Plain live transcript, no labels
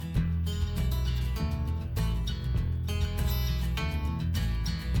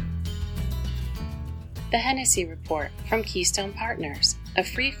The Hennessy Report from Keystone Partners, a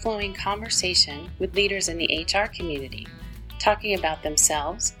free-flowing conversation with leaders in the HR community, talking about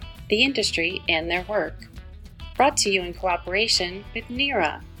themselves, the industry, and their work. Brought to you in cooperation with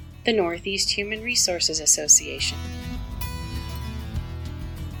NERA, the Northeast Human Resources Association.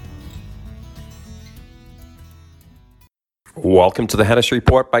 Welcome to the Hennessy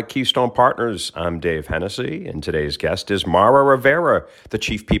Report by Keystone Partners. I'm Dave Hennessy, and today's guest is Mara Rivera, the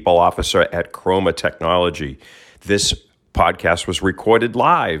Chief People Officer at Chroma Technology. This podcast was recorded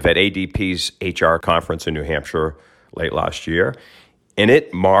live at ADP's HR conference in New Hampshire late last year. In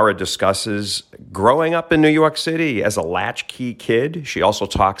it, Mara discusses growing up in New York City as a latchkey kid. She also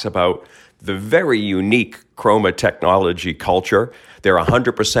talks about the very unique Chroma Technology culture. They're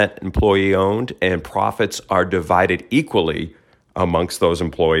 100% employee-owned, and profits are divided equally amongst those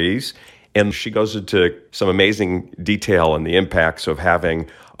employees. And she goes into some amazing detail on the impacts of having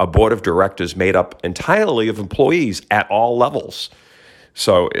a board of directors made up entirely of employees at all levels.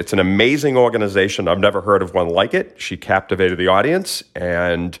 So it's an amazing organization. I've never heard of one like it. She captivated the audience,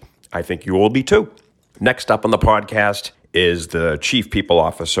 and I think you will be too. Next up on the podcast is the Chief People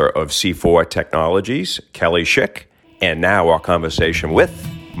Officer of C4 Technologies, Kelly Schick. And now our conversation with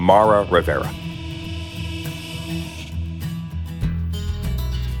Mara Rivera.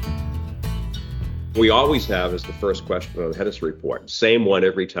 We always have as the first question on the Hennessy Report, same one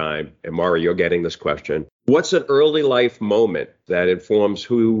every time. And Mara, you're getting this question. What's an early life moment that informs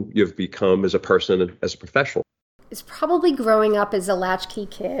who you've become as a person, as a professional? It's probably growing up as a latchkey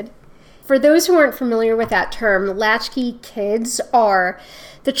kid. For those who aren't familiar with that term, latchkey kids are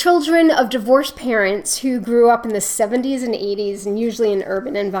the children of divorced parents who grew up in the 70s and 80s and usually in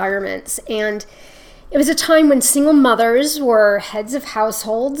urban environments. And it was a time when single mothers were heads of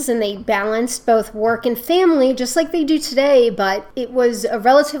households and they balanced both work and family just like they do today, but it was a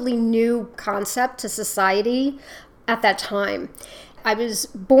relatively new concept to society at that time. I was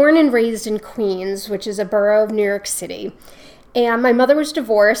born and raised in Queens, which is a borough of New York City. And my mother was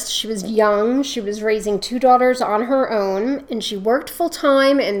divorced. She was young. She was raising two daughters on her own, and she worked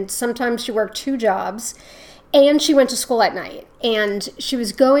full-time, and sometimes she worked two jobs. And she went to school at night. And she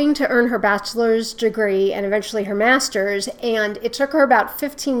was going to earn her bachelor's degree and eventually her master's, and it took her about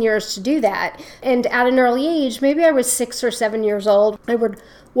 15 years to do that. And at an early age, maybe I was 6 or 7 years old, I would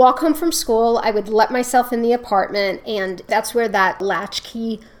walk home from school, I would let myself in the apartment, and that's where that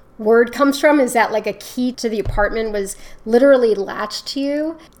latchkey word comes from, is that like a key to the apartment was literally latched to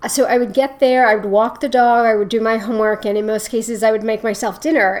you. So I would get there, I would walk the dog, I would do my homework, and in most cases I would make myself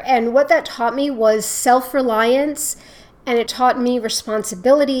dinner. And what that taught me was self-reliance, and it taught me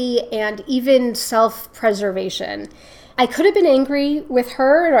responsibility and even self-preservation. I could have been angry with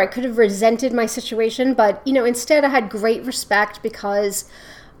her, or I could have resented my situation, but instead I had great respect because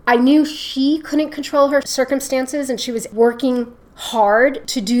I knew she couldn't control her circumstances and she was working hard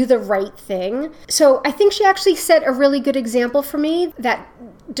to do the right thing. So I think she actually set a really good example for me that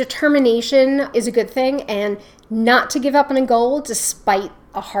determination is a good thing and not to give up on a goal despite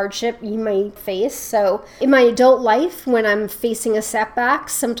a hardship you may face. So in my adult life, when I'm facing a setback,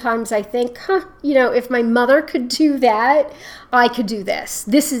 sometimes I think, if my mother could do that, I could do this.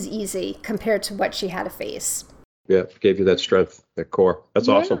 This is easy compared to what she had to face. Yeah, gave you that strength, that core. That's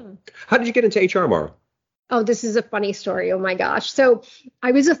awesome. How did you get into HR, Mara? Oh, this is a funny story. Oh my gosh. So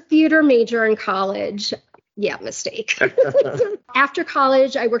I was a theater major in college. Yeah, mistake. After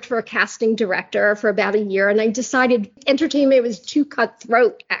college, I worked for a casting director for about a year, and I decided entertainment was too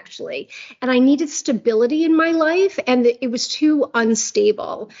cutthroat, actually. And I needed stability in my life, and it was too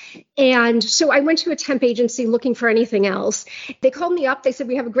unstable. And so I went to a temp agency looking for anything else. They called me up. They said,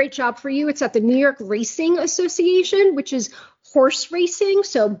 we have a great job for you. It's at the New York Racing Association, which is horse racing,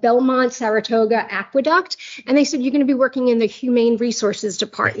 so Belmont, Saratoga, Aqueduct. And they said, you're going to be working in the Humane Resources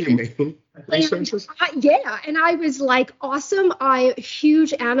Department. And I was like, awesome. I'm a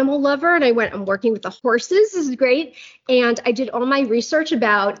huge animal lover. And I went, I'm working with the horses. This is great. And I did all my research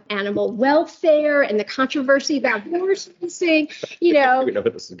about animal welfare and the controversy about horse racing,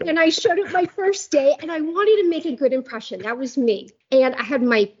 And I showed up my first day and I wanted to make a good impression. That was me. And I had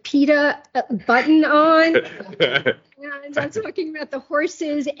my PETA button on. And I'm talking about the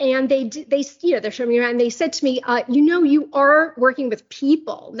horses, and they showed me around. And they said to me, you are working with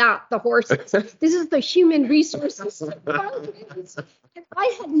people, not the horses. This is the human resources department. And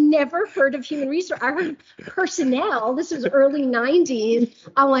I had never heard of human resource. I heard personnel. This was early 90s.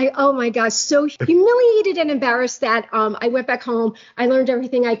 I'm like, oh my gosh, so humiliated and embarrassed that I went back home. I learned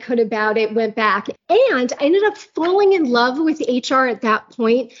everything I could about it, went back, and I ended up falling in love with HR at that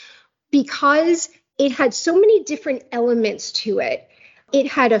point because it had so many different elements to it. It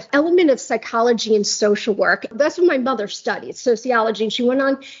had an element of psychology and social work. That's what my mother studied, sociology. And she went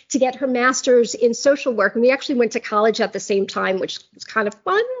on to get her master's in social work. And we actually went to college at the same time, which was kind of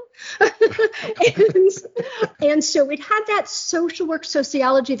fun. and so it had that social work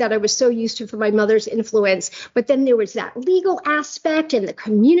sociology that I was so used to from my mother's influence. But then there was that legal aspect and the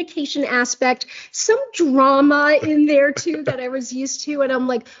communication aspect, some drama in there too that I was used to. And I'm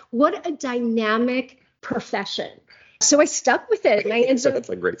like, what a dynamic profession. So I stuck with it, and I ended up That's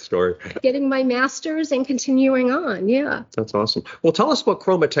a great story. Getting my master's and continuing on. Yeah. That's awesome. Well, tell us about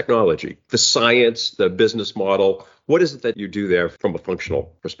Chroma Technology, the science, the business model. What is it that you do there from a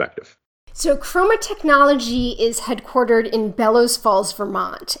functional perspective? So Chroma Technology is headquartered in Bellows Falls,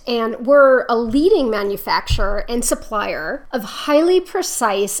 Vermont, and we're a leading manufacturer and supplier of highly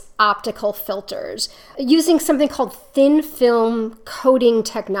precise optical filters using something called thin film coating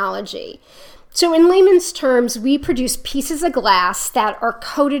technology. So in layman's terms, we produce pieces of glass that are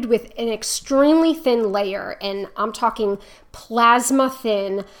coated with an extremely thin layer, and I'm talking plasma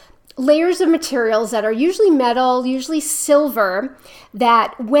thin, layers of materials that are usually metal, usually silver,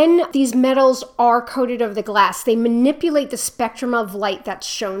 that when these metals are coated over the glass, they manipulate the spectrum of light that's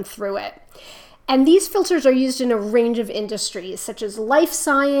shown through it. And these filters are used in a range of industries, such as life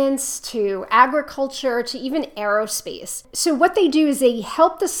science, to agriculture, to even aerospace. So what they do is they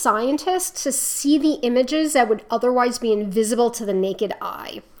help the scientists to see the images that would otherwise be invisible to the naked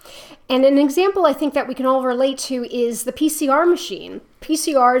eye. And an example I think that we can all relate to is the PCR machine.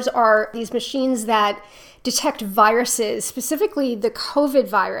 PCRs are these machines that detect viruses, specifically the COVID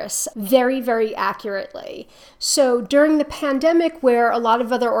virus, very, very accurately. So during the pandemic, where a lot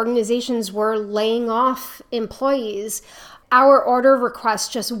of other organizations were laying off employees, our order requests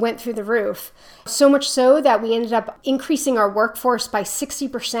just went through the roof. So much so that we ended up increasing our workforce by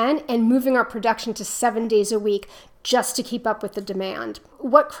 60% and moving our production to 7 days a week just to keep up with the demand.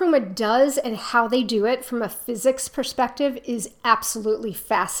 What Chroma does and how they do it from a physics perspective is absolutely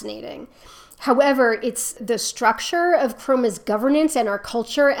fascinating. However, it's the structure of Chroma's governance and our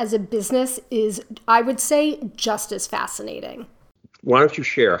culture as a business is, I would say, just as fascinating. Why don't you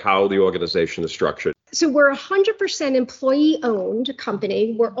share how the organization is structured? So we're a 100% employee-owned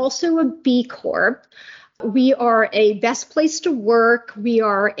company. We're also a B Corp. We are a best place to work. We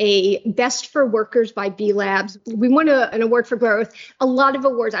are a best for workers by B Labs. We won an award for growth. A lot of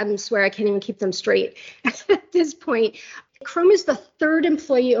awards, I swear I can't even keep them straight at this point. Chroma is the third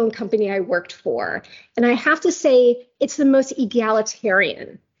employee-owned company I worked for. And I have to say, it's the most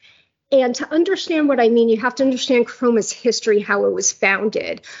egalitarian. And to understand what I mean, you have to understand Chroma's history, how it was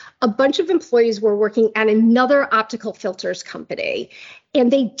founded. A bunch of employees were working at another optical filters company,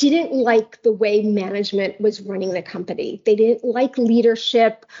 and they didn't like the way management was running the company. They didn't like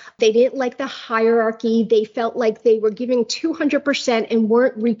leadership. They didn't like the hierarchy. They felt like they were giving 200% and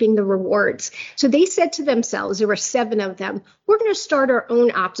weren't reaping the rewards. So they said to themselves, there were 7 of them, we're going to start our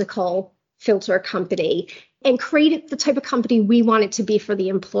own optical filter company and create the type of company we want it to be for the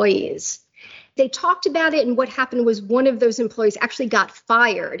employees. They talked about it, and what happened was one of those employees actually got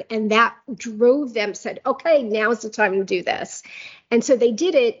fired, and that drove them, said, okay, now's the time to do this. And so they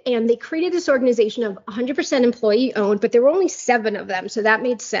did it, and they created this organization of 100% employee owned, but there were only 7 of them, so that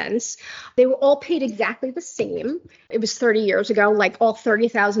made sense. They were all paid exactly the same. It was 30 years ago, like all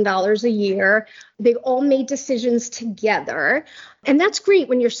 $30,000 a year. They all made decisions together. And that's great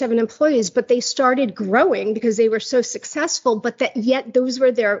when you're 7 employees, but they started growing because they were so successful, but that yet those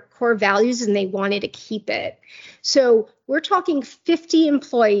were their core values and they wanted to keep it. So we're talking 50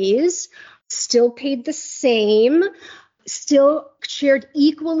 employees, still paid the same, still shared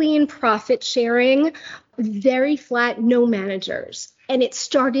equally in profit sharing, very flat, no managers. And it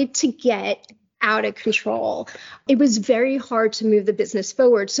started to get out of control. It was very hard to move the business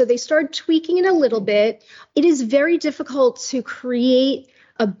forward. So they started tweaking it a little bit. It is very difficult to create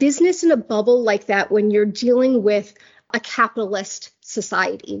a business in a bubble like that when you're dealing with a capitalist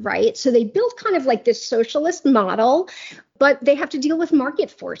society, right? So they built kind of like this socialist model, but they have to deal with market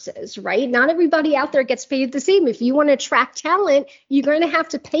forces, right? Not everybody out there gets paid the same. If you want to attract talent, you're going to have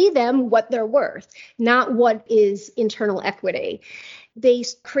to pay them what they're worth, not what is internal equity. They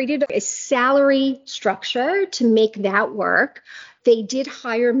created a salary structure to make that work. They did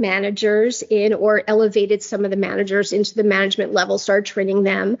hire managers in or elevated some of the managers into the management level, started training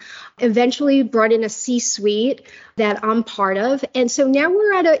them, eventually brought in a C-suite that I'm part of. And so now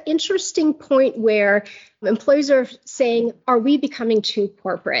we're at an interesting point where employees are saying, are we becoming too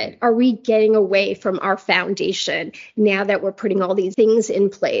corporate? Are we getting away from our foundation now that we're putting all these things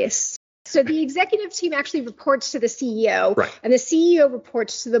in place? So the executive team actually reports to the CEO, Right. and the CEO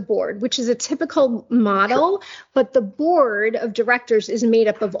reports to the board, which is a typical model, Sure. but the board of directors is made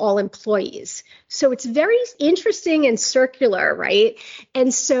up of all employees. So it's very interesting and circular, right?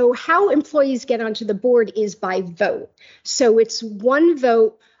 And so how employees get onto the board is by vote. So it's one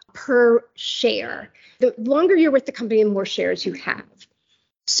vote per share. The longer you're with the company, the more shares you have.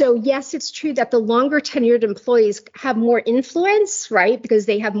 So yes, it's true that the longer tenured employees have more influence, right? Because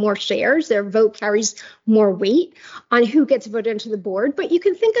they have more shares, their vote carries more weight on who gets voted into the board. But you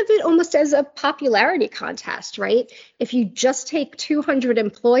can think of it almost as a popularity contest, right? If you just take 200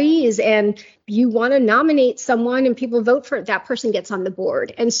 employees and you want to nominate someone and people vote for it, that person gets on the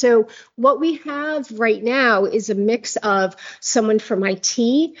board. And so what we have right now is a mix of someone from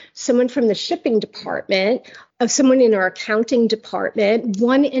IT, someone from the shipping department, of someone in our accounting department,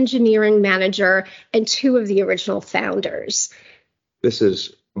 one engineering manager, and two of the original founders. This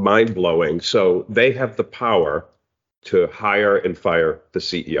is mind-blowing. So they have the power to hire and fire the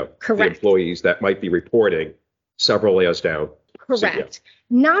CEO. Correct. The employees that might be reporting several layers down. Correct. CEO.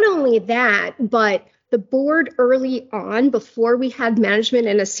 Not only that, but the board early on, before we had management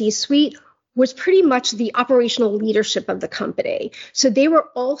and a C-suite, was pretty much the operational leadership of the company. So they were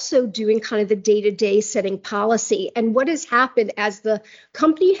also doing kind of the day-to-day setting policy. And what has happened as the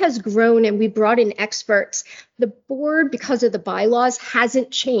company has grown and we brought in experts, the board, because of the bylaws,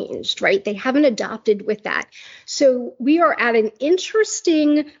 hasn't changed, right? They haven't adopted with that. So we are at an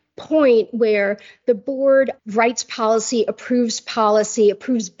interesting point where the board writes policy, approves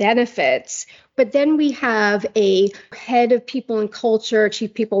benefits, but then we have a head of people and culture,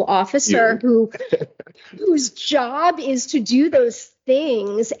 chief people officer, whose job is to do those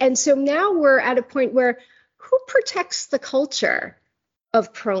things. And so now we're at a point where who protects the culture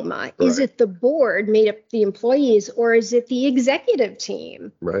of Chroma? Right. Is it the board made up the employees, or is it the executive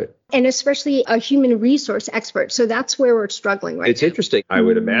team? Right. And especially a human resource expert. So that's where we're struggling right now. It's interesting. I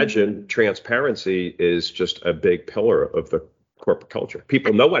would imagine transparency is just a big pillar of the corporate culture.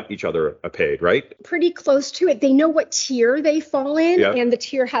 People know what each other are paid, right? Pretty close to it. They know what tier they fall in, Yeah. and the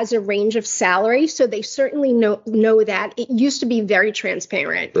tier has a range of salary. So they certainly know that. It used to be very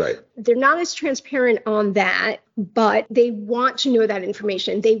transparent. Right. They're not as transparent on that, but they want to know that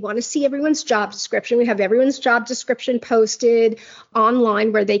information. They want to see everyone's job description. We have everyone's job description posted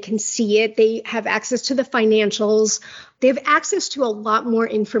online where they can see it. They have access to the financials. They have access to a lot more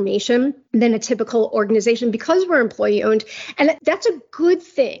information than a typical organization because we're employee owned. And that's a good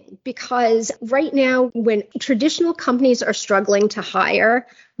thing, because right now, when traditional companies are struggling to hire,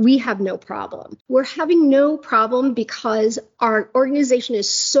 we have no problem. We're having no problem because our organization is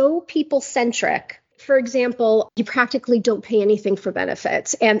so people-centric. For example, you practically don't pay anything for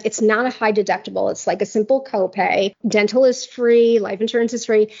benefits, and it's not a high deductible. It's like a simple copay. Dental is free, life insurance is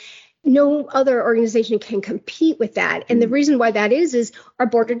free. No other organization can compete with that. And the reason why that is our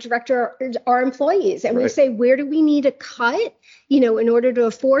board of directors are employees. And Right. we say, where do we need to cut? In order to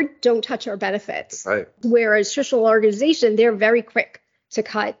afford, don't touch our benefits. Right. Whereas traditional organization, they're very quick to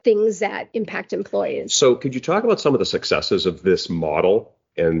cut things that impact employees. So could you talk about some of the successes of this model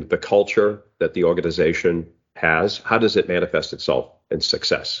and the culture that the organization has? How does it manifest itself in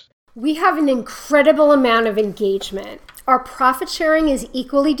success? We have an incredible amount of engagement. Our profit sharing is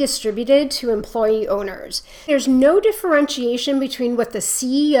equally distributed to employee owners. There's no differentiation between what the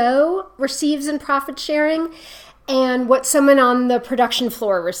CEO receives in profit sharing and what someone on the production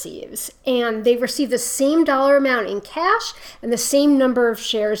floor receives. And they receive the same dollar amount in cash and the same number of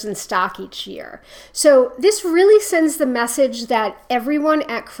shares in stock each year. So this really sends the message that everyone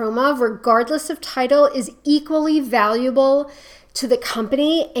at Chroma, regardless of title, is equally valuable to the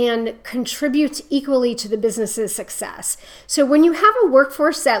company and contributes equally to the business's success. So when you have a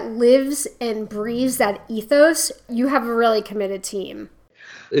workforce that lives and breathes that ethos, you have a really committed team.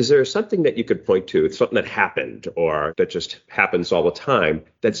 Is there something that you could point to, something that happened or that just happens all the time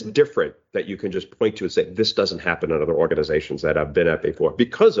that's different that you can just point to and say, this doesn't happen in other organizations that I've been at before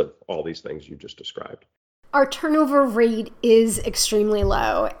because of all these things you just described? Our turnover rate is extremely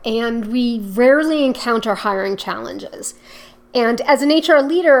low, and we rarely encounter hiring challenges. And as an HR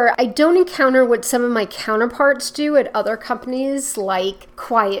leader, I don't encounter what some of my counterparts do at other companies, like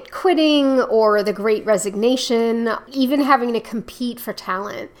quiet quitting or the great resignation, even having to compete for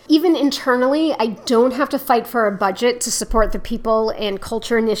talent. Even internally, I don't have to fight for a budget to support the people and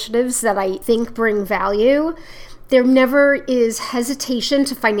culture initiatives that I think bring value. There never is hesitation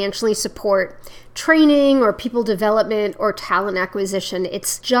to financially support training or people development or talent acquisition.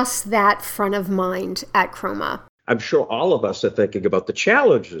 It's just that front of mind at Chroma. I'm sure all of us are thinking about the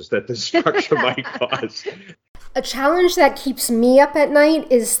challenges that this structure might cause. A challenge that keeps me up at night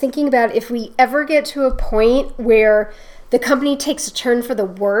is thinking about if we ever get to a point where the company takes a turn for the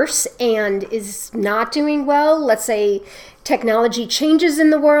worse and is not doing well. Let's say technology changes in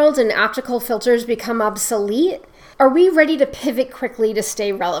the world and optical filters become obsolete. Are we ready to pivot quickly to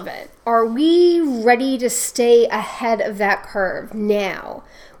stay relevant? Are we ready to stay ahead of that curve now?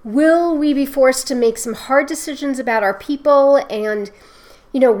 Will we be forced to make some hard decisions about our people? And,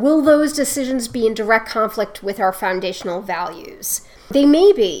 will those decisions be in direct conflict with our foundational values? They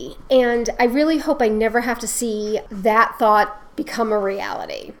may be, and I really hope I never have to see that thought become a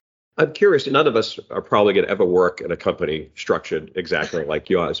reality. I'm curious, none of us are probably going to ever work in a company structured exactly like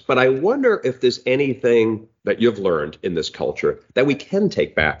yours, but I wonder if there's anything that you've learned in this culture that we can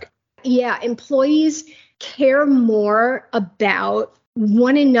take back. Yeah, employees care more about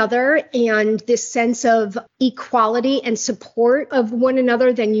one another and this sense of equality and support of one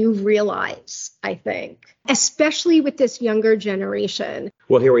another than you realize, I think, especially with this younger generation.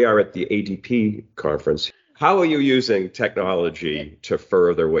 Well, here we are at the ADP conference. How are you using technology to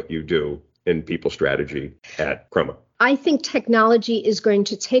further what you do in people strategy at Chroma? I think technology is going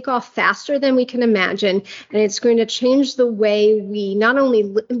to take off faster than we can imagine, and it's going to change the way we not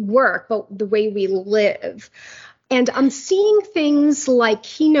only work, but the way we live. And I'm seeing things like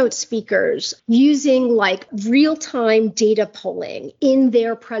keynote speakers using like real-time data polling in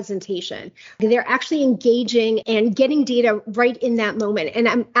their presentation. They're actually engaging and getting data right in that moment. And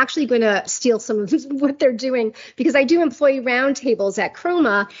I'm actually going to steal some of what they're doing because I do employee roundtables at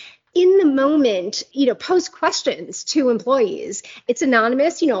Chroma. In the moment, pose questions to employees. It's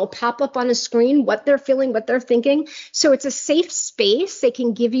anonymous, it'll pop up on a screen what they're feeling, what they're thinking. So it's a safe space. They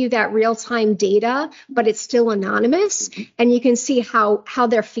can give you that real-time data, but it's still anonymous. And you can see how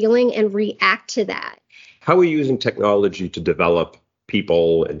they're feeling and react to that. How are you using technology to develop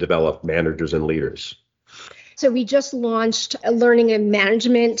people and develop managers and leaders? So we just launched a learning and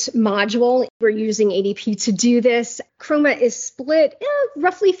management module. We're using ADP to do this. Chroma is split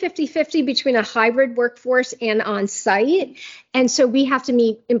roughly 50-50 between a hybrid workforce and on-site. And so we have to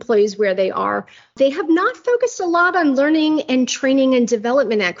meet employees where they are. They have not focused a lot on learning and training and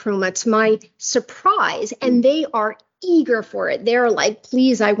development at Chroma, to my surprise. And they are eager for it. They're like,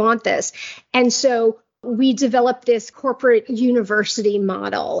 please, I want this. And so we developed this corporate university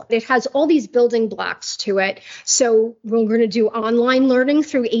model. It has all these building blocks to it. So we're going to do online learning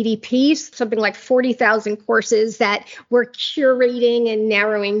through ADP, something like 40,000 courses that we're curating and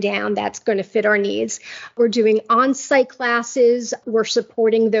narrowing down that's going to fit our needs. We're doing on-site classes. We're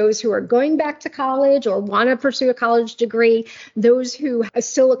supporting those who are going back to college or want to pursue a college degree, those who are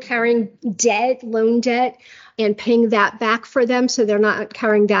still carrying debt, loan debt, and paying that back for them so they're not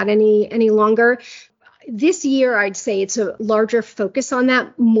carrying that any longer. This year, I'd say it's a larger focus on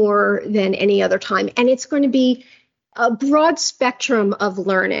that more than any other time. And it's going to be a broad spectrum of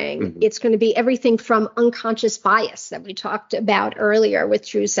learning. Mm-hmm. It's going to be everything from unconscious bias that we talked about earlier with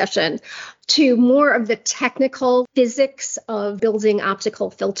Drew's session to more of the technical physics of building optical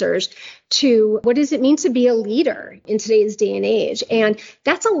filters to what does it mean to be a leader in today's day and age. And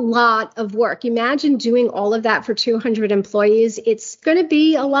that's a lot of work. Imagine doing all of that for 200 employees. It's going to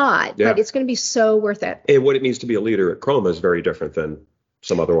be a lot, but it's going to be so worth it. And what it means to be a leader at Chroma is very different than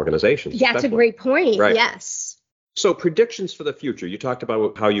some other organizations. That's a great point. Right. Yes. So predictions for the future. You talked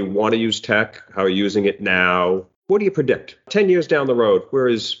about how you want to use tech, how you're using it now. What do you predict? 10 years down the road, where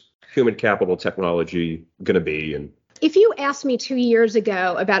is human capital technology going to be? And if you asked me 2 years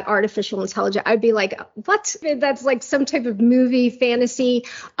ago about artificial intelligence, I'd be like, what? That's like some type of movie fantasy.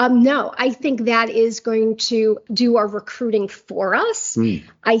 No, I think that is going to do our recruiting for us.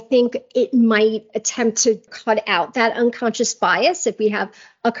 I think it might attempt to cut out that unconscious bias if we have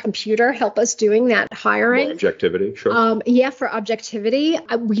a computer help us doing that hiring. More objectivity, sure. For objectivity.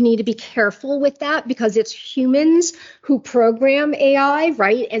 We need to be careful with that because it's humans who program AI,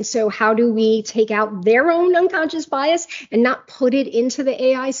 right? And so how do we take out their own unconscious bias and not put it into the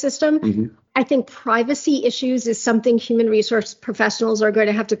AI system? Mm-hmm. I think privacy issues is something human resource professionals are going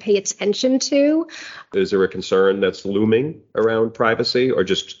to have to pay attention to. Is there a concern that's looming around privacy or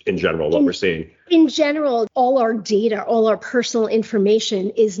just in general what we're seeing? In general, all our data, all our personal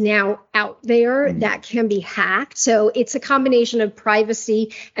information is now out there that can be hacked. So it's a combination of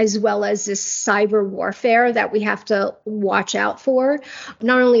privacy as well as this cyber warfare that we have to watch out for.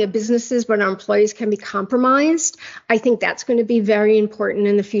 Not only our businesses, but our employees can be compromised. I think that's going to be very important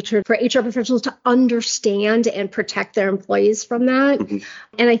in the future for HR professionals to understand and protect their employees from that. Mm-hmm.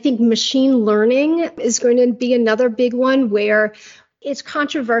 And I think machine learning is going to be another big one where it's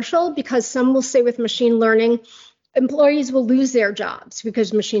controversial because some will say with machine learning, employees will lose their jobs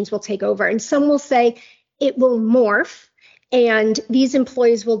because machines will take over. And some will say it will morph, and these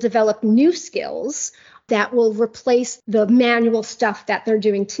employees will develop new skills that will replace the manual stuff that they're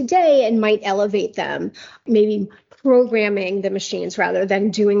doing today and might elevate them, maybe programming the machines rather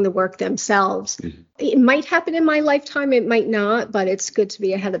than doing the work themselves. Mm-hmm. It might happen in my lifetime, it might not, but it's good to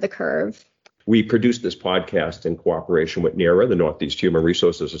be ahead of the curve. We produced this podcast in cooperation with NERA, the Northeast Human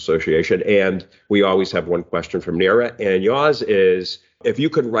Resources Association, and we always have one question from NERA, and yours is, if you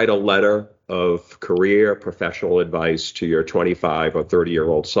could write a letter of career, professional advice to your 25 or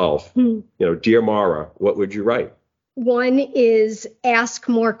 30-year-old self, dear Mara, what would you write? One is ask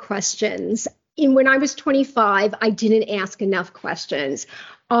more questions. And when I was 25, I didn't ask enough questions.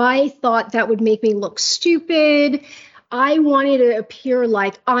 I thought that would make me look stupid. I wanted to appear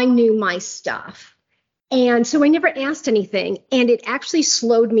like I knew my stuff. And so I never asked anything. And it actually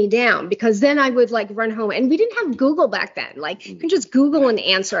slowed me down because then I would run home. And we didn't have Google back then. You can just Google an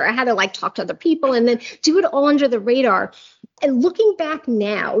answer. I had to talk to other people and then do it all under the radar. And looking back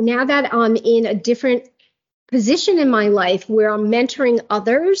now that I'm in a different position in my life where I'm mentoring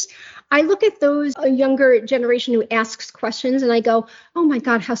others, I look at those younger generation who asks questions and I go, oh my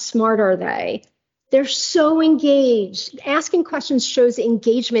God, how smart are they? They're so engaged. Asking questions shows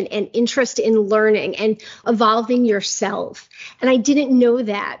engagement and interest in learning and evolving yourself. And I didn't know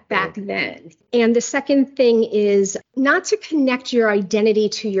that back then. And the second thing is not to connect your identity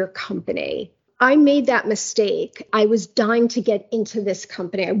to your company. I made that mistake. I was dying to get into this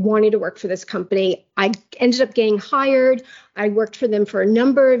company. I wanted to work for this company. I ended up getting hired. I worked for them for a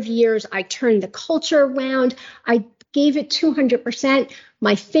number of years. I turned the culture around. I gave it 200%.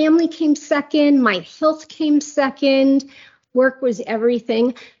 My family came second. My health came second. Work was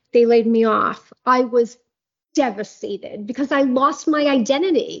everything. They laid me off. I was devastated because I lost my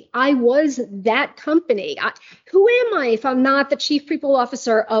identity. I was that company. Who am I if I'm not the chief people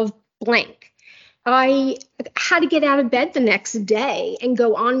officer of blank? I had to get out of bed the next day and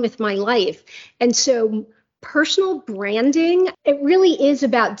go on with my life. And so personal branding, it really is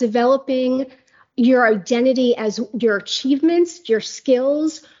about developing your identity as your achievements, your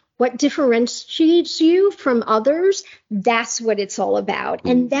skills, what differentiates you from others. That's what it's all about.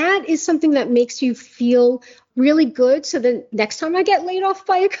 And that is something that makes you feel really good. So the next time I get laid off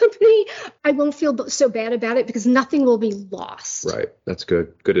by a company, I won't feel so bad about it because nothing will be lost. Right. That's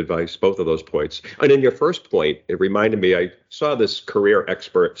good. Good advice. Both of those points. And in your first point, it reminded me, I saw this career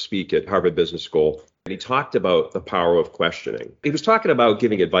expert speak at Harvard Business School. And he talked about the power of questioning. He was talking about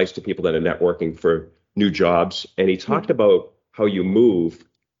giving advice to people that are networking for new jobs. And he talked about how you move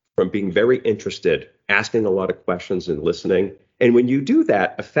from being very interested, asking a lot of questions and listening. And when you do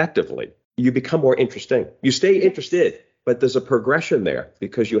that effectively, you become more interesting. You stay interested, but there's a progression there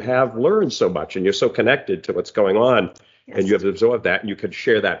because you have learned so much and you're so connected to what's going on. Yes. And you have absorbed that and you can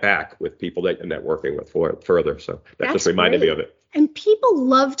share that back with people that you're networking with further. So that just reminded me of it. And people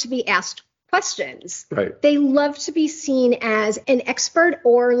love to be asked questions. Right. They love to be seen as an expert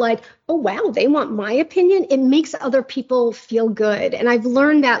or oh, wow, they want my opinion. It makes other people feel good. And I've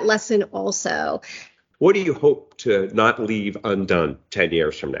learned that lesson also. What do you hope to not leave undone 10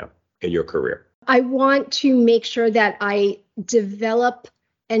 years from now in your career? I want to make sure that I develop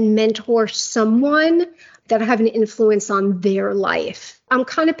and mentor someone that have an influence on their life. I'm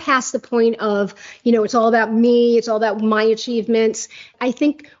kind of past the point of, it's all about me. It's all about my achievements. I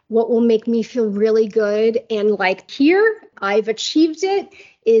think what will make me feel really good and here, I've achieved it,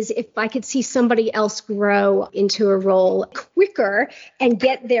 is if I could see somebody else grow into a role quicker and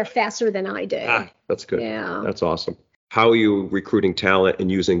get there faster than I did. That's good. Yeah. That's awesome. How are you recruiting talent and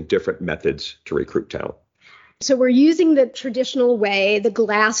using different methods to recruit talent? So we're using the traditional way, the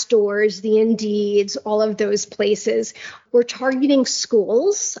Glassdoors, the Indeeds, all of those places. We're targeting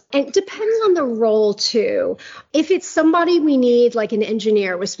schools, and it depends on the role too. If it's somebody we need, like an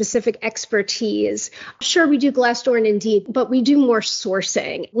engineer with specific expertise, sure, we do Glassdoor and Indeed, but we do more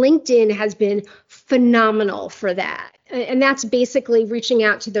sourcing. LinkedIn has been phenomenal for that. And that's basically reaching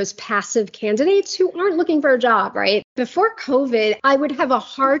out to those passive candidates who aren't looking for a job, right? Before COVID, I would have a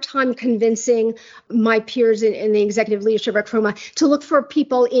hard time convincing my peers in the executive leadership at Chroma to look for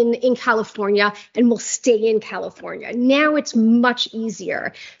people in California and will stay in California. Now it's much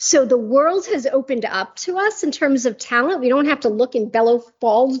easier. So the world has opened up to us in terms of talent. We don't have to look in Bellow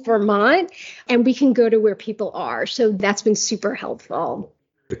Falls, Vermont, and we can go to where people are. So that's been super helpful.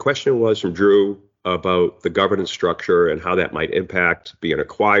 The question was from Drew about the governance structure and how that might impact being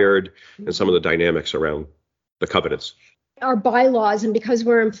acquired and some of the dynamics around the covenants. Our bylaws, and because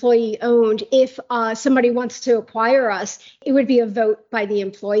we're employee owned, if somebody wants to acquire us, it would be a vote by the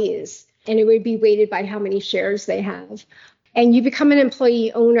employees. and it would be weighted by how many shares they have. And you become an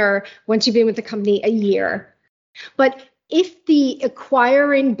employee owner once you've been with the company a year. But if the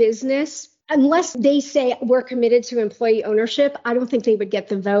acquiring business, unless they say we're committed to employee ownership, I don't think they would get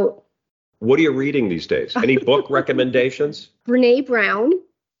the vote. What are you reading these days? Any book recommendations? Brené Brown.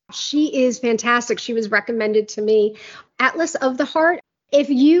 She is fantastic. She was recommended to me. Atlas of the Heart. If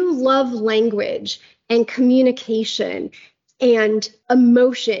you love language and communication and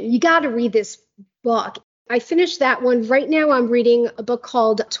emotion, you got to read this book. I finished that one. Right now, I'm reading a book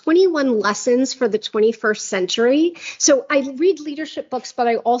called 21 Lessons for the 21st Century. So I read leadership books, but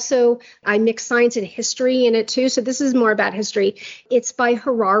I mix science and history in it too. So this is more about history. It's by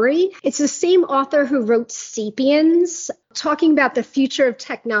Harari. It's the same author who wrote Sapiens, talking about the future of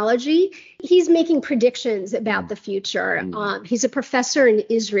technology. He's making predictions about the future. He's a professor in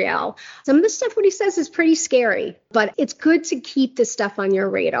Israel. Some of the stuff what he says is pretty scary, but it's good to keep this stuff on your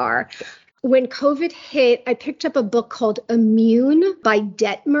radar. When COVID hit, I picked up a book called Immune by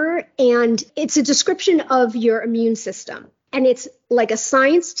Dettmer, and it's a description of your immune system. And it's like a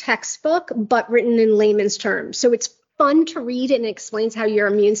science textbook, but written in layman's terms. So it's fun to read and it explains how your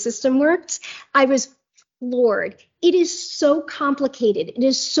immune system works. I was floored. It is so complicated. It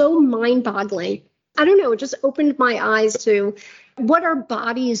is so mind-boggling. I don't know, it just opened my eyes to what our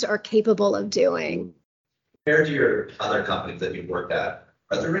bodies are capable of doing. Compared to your other companies that you've worked at,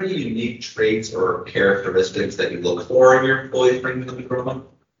 are there any unique traits or characteristics that you look for in your employees bringing them to Chroma?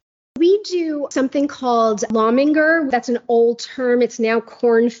 We do something called Lominger. That's an old term. It's now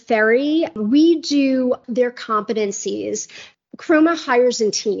Korn Ferry. We do their competencies. Chroma hires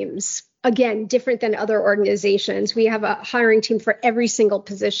in teams. Again, different than other organizations. We have a hiring team for every single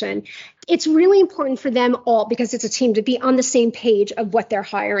position. It's really important for them all, because it's a team, to be on the same page of what they're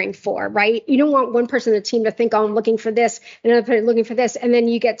hiring for, right? You don't want one person in the team to think, oh, I'm looking for this, and another person looking for this, and then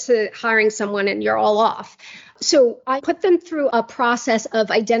you get to hiring someone and you're all off. So I put them through a process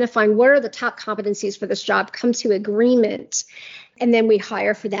of identifying what are the top competencies for this job, come to agreement, and then we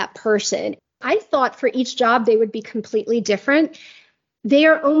hire for that person. I thought for each job they would be completely different. They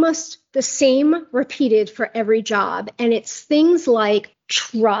are almost the same repeated for every job. And it's things like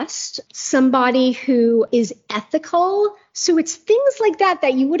trust, somebody who is ethical. So it's things like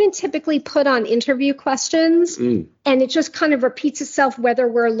that you wouldn't typically put on interview questions. And it just kind of repeats itself whether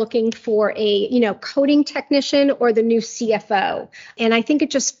we're looking for a, coding technician or the new CFO. And I think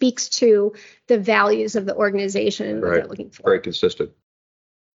it just speaks to the values of the organization and what they're looking for. Very consistent.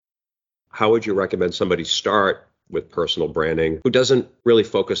 How would you recommend somebody start with personal branding who doesn't really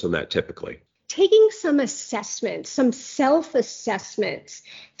focus on that typically? Taking some assessments, some self-assessments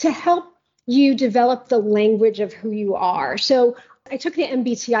to help you develop the language of who you are. So I took the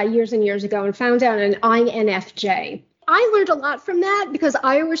MBTI years and years ago and found out an INFJ. I learned a lot from that because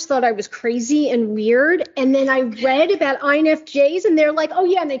I always thought I was crazy and weird. And then I read about INFJs and they're like, oh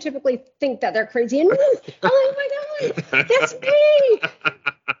yeah, and they typically think that they're crazy and weird. I'm like, oh my God, that's me.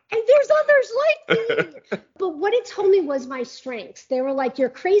 And there's others like me. But what it told me was my strengths. They were like, your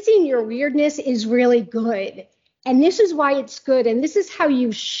crazy and your weirdness is really good. And this is why it's good. And this is how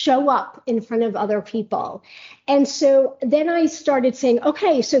you show up in front of other people. And so then I started saying,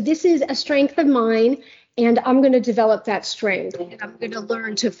 okay, so this is a strength of mine. And I'm going to develop that strength. And I'm going to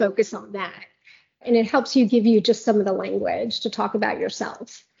learn to focus on that. And it helps give you just some of the language to talk about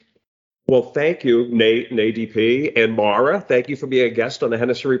yourself. Well, thank you, Nate and ADP, and Mara. Thank you for being a guest on the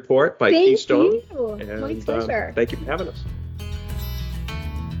Hennessy Report by Keystone. Thank you. And, my pleasure. Thank you for having us.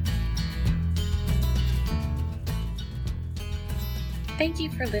 Thank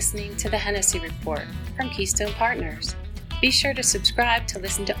you for listening to the Hennessy Report from Keystone Partners. Be sure to subscribe to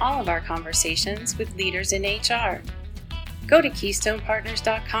listen to all of our conversations with leaders in HR. Go to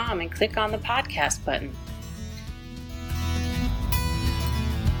KeystonePartners.com and click on the podcast button.